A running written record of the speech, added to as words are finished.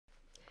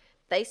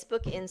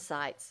Facebook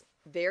Insights,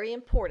 very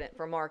important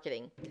for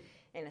marketing.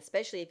 And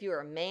especially if you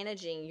are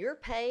managing your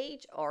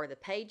page or the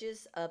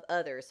pages of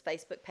others,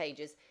 Facebook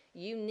pages,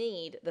 you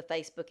need the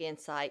Facebook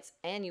Insights,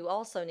 and you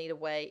also need a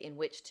way in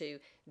which to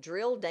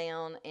drill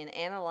down and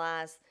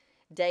analyze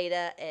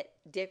data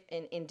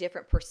in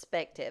different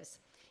perspectives.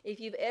 If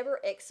you've ever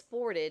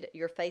exported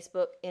your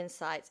Facebook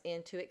Insights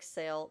into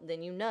Excel,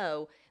 then you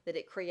know that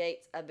it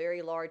creates a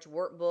very large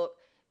workbook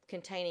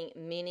containing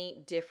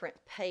many different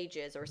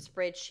pages or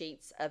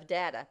spreadsheets of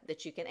data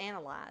that you can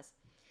analyze.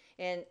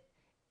 And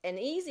an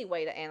easy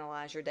way to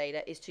analyze your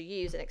data is to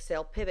use an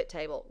Excel pivot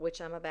table, which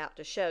I'm about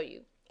to show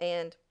you.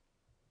 And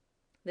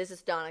this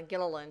is Donna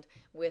Gilliland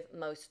with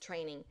Most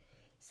Training,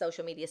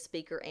 social media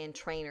speaker and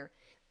trainer.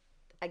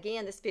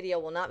 Again, this video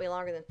will not be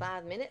longer than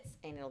 5 minutes,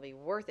 and it'll be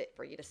worth it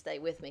for you to stay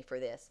with me for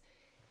this.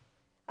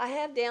 I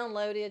have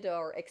downloaded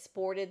or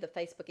exported the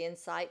Facebook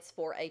Insights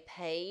for a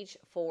page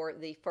for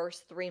the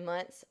first 3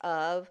 months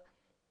of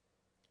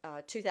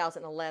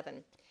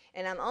 2011.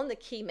 And I'm on the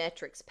key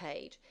metrics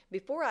page.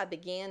 Before I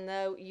begin,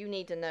 though, you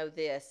need to know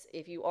this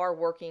if you are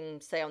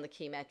working, say, on the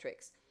key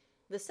metrics.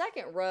 The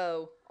second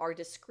row are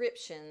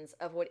descriptions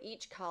of what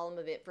each column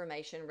of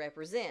information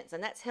represents,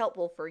 and that's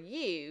helpful for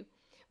you,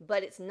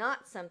 but it's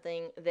not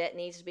something that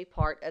needs to be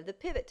part of the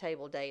pivot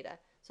table data.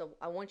 So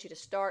I want you to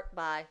start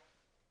by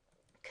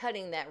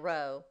cutting that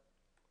row,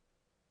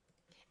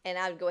 and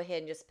I would go ahead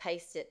and just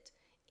paste it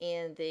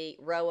in the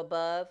row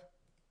above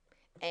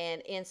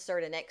and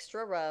insert an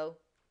extra row,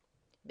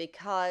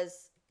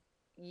 because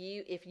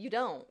if you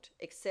don't,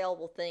 Excel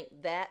will think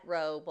that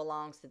row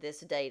belongs to this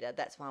data.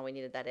 That's why we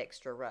needed that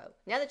extra row.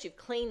 Now that you've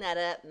cleaned that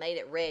up, made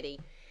it ready,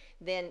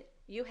 then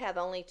you have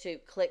only to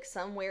click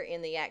somewhere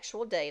in the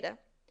actual data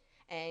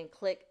and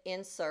click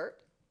Insert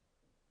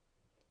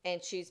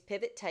and choose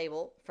Pivot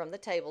Table from the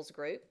Tables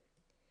group.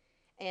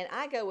 And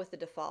I go with the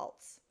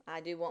defaults. I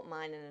do want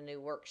mine in a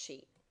new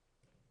worksheet.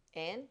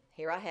 And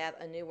here I have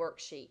a new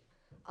worksheet.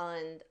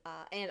 And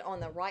on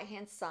the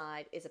right-hand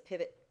side is a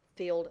pivot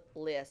field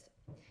list.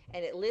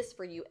 And it lists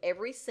for you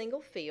every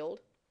single field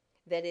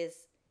that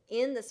is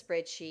in the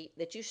spreadsheet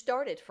that you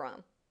started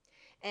from.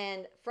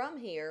 And from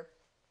here,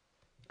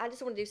 I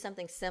just want to do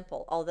something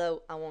simple,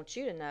 although I want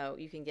you to know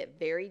you can get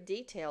very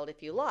detailed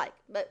if you like,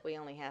 but we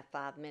only have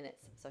 5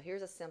 minutes. So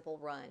here's a simple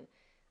run.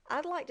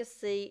 I'd like to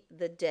see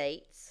the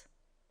dates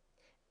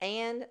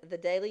and the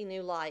daily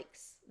new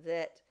likes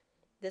that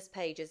this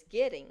page is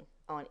getting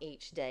on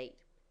each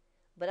date.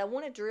 But I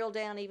want to drill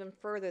down even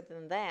further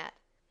than that.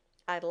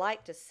 I'd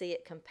like to see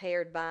it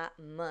compared by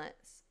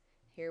months.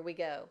 Here we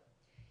go.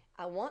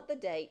 I want the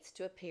dates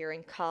to appear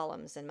in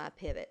columns in my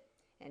pivot.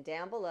 And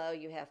down below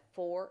you have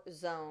 4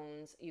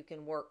 zones you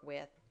can work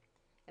with.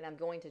 And I'm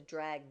going to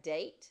drag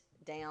date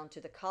down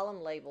to the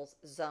column labels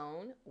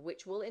zone,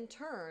 which will in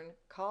turn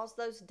cause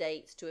those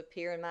dates to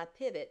appear in my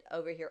pivot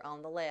over here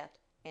on the left.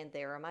 And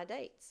there are my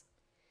dates.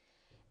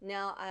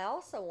 Now I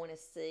also want to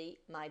see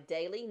my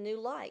daily new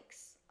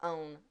likes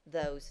on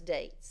those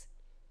dates.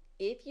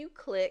 If you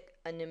click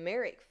a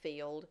numeric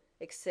field,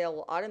 Excel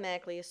will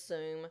automatically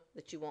assume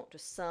that you want to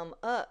sum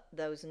up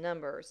those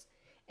numbers,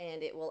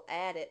 and it will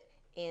add it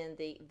in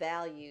the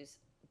values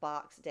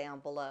box down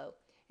below.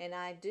 And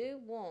I do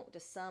want to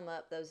sum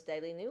up those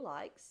daily new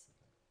likes.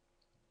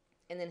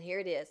 And then here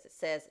it is. It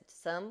says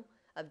sum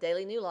of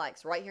daily new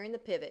likes right here in the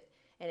pivot,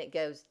 and it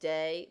goes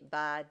day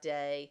by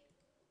day,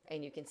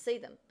 and you can see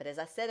them. But as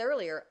I said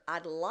earlier,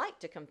 I'd like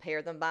to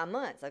compare them by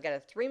months. I've got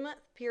a 3-month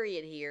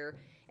period here,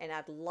 and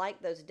I'd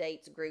like those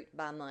dates grouped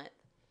by month.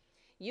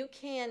 You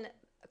can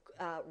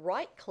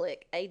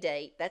right-click a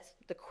date. That's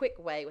the quick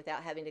way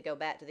without having to go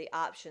back to the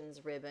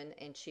options ribbon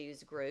and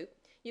choose group.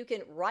 You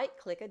can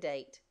right-click a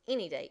date,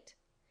 any date,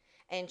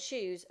 and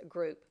choose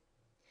group.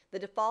 The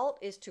default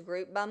is to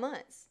group by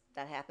months.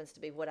 That happens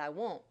to be what I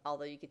want,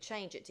 although you could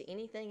change it to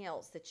anything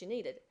else that you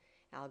needed.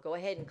 I'll go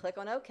ahead and click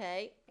on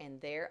OK,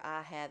 and there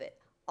I have it.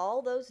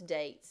 All those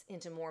dates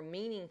into more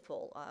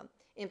meaningful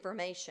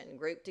information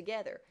grouped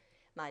together.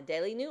 My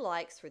daily new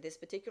likes for this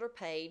particular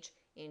page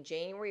in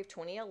January of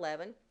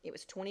 2011, it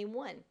was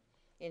 21.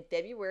 In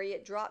February,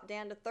 it dropped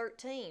down to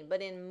 13,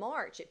 but in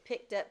March, it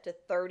picked up to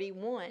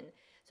 31.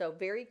 So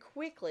very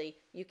quickly,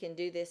 you can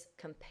do this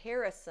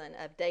comparison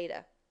of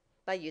data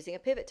by using a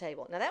pivot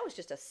table. Now, that was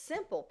just a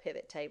simple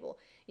pivot table.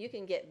 You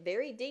can get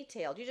very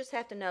detailed. You just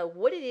have to know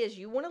what it is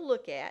you want to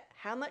look at,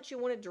 how much you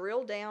want to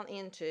drill down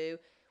into,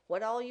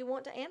 what all you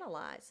want to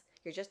analyze.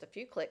 You're just a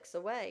few clicks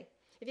away.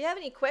 If you have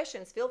any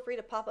questions, feel free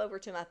to pop over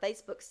to my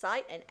Facebook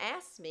site and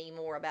ask me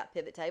more about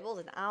pivot tables,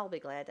 and I'll be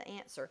glad to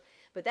answer.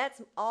 But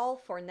that's all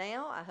for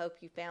now. I hope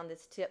you found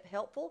this tip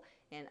helpful,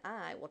 and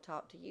I will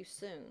talk to you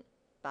soon.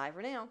 Bye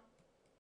for now.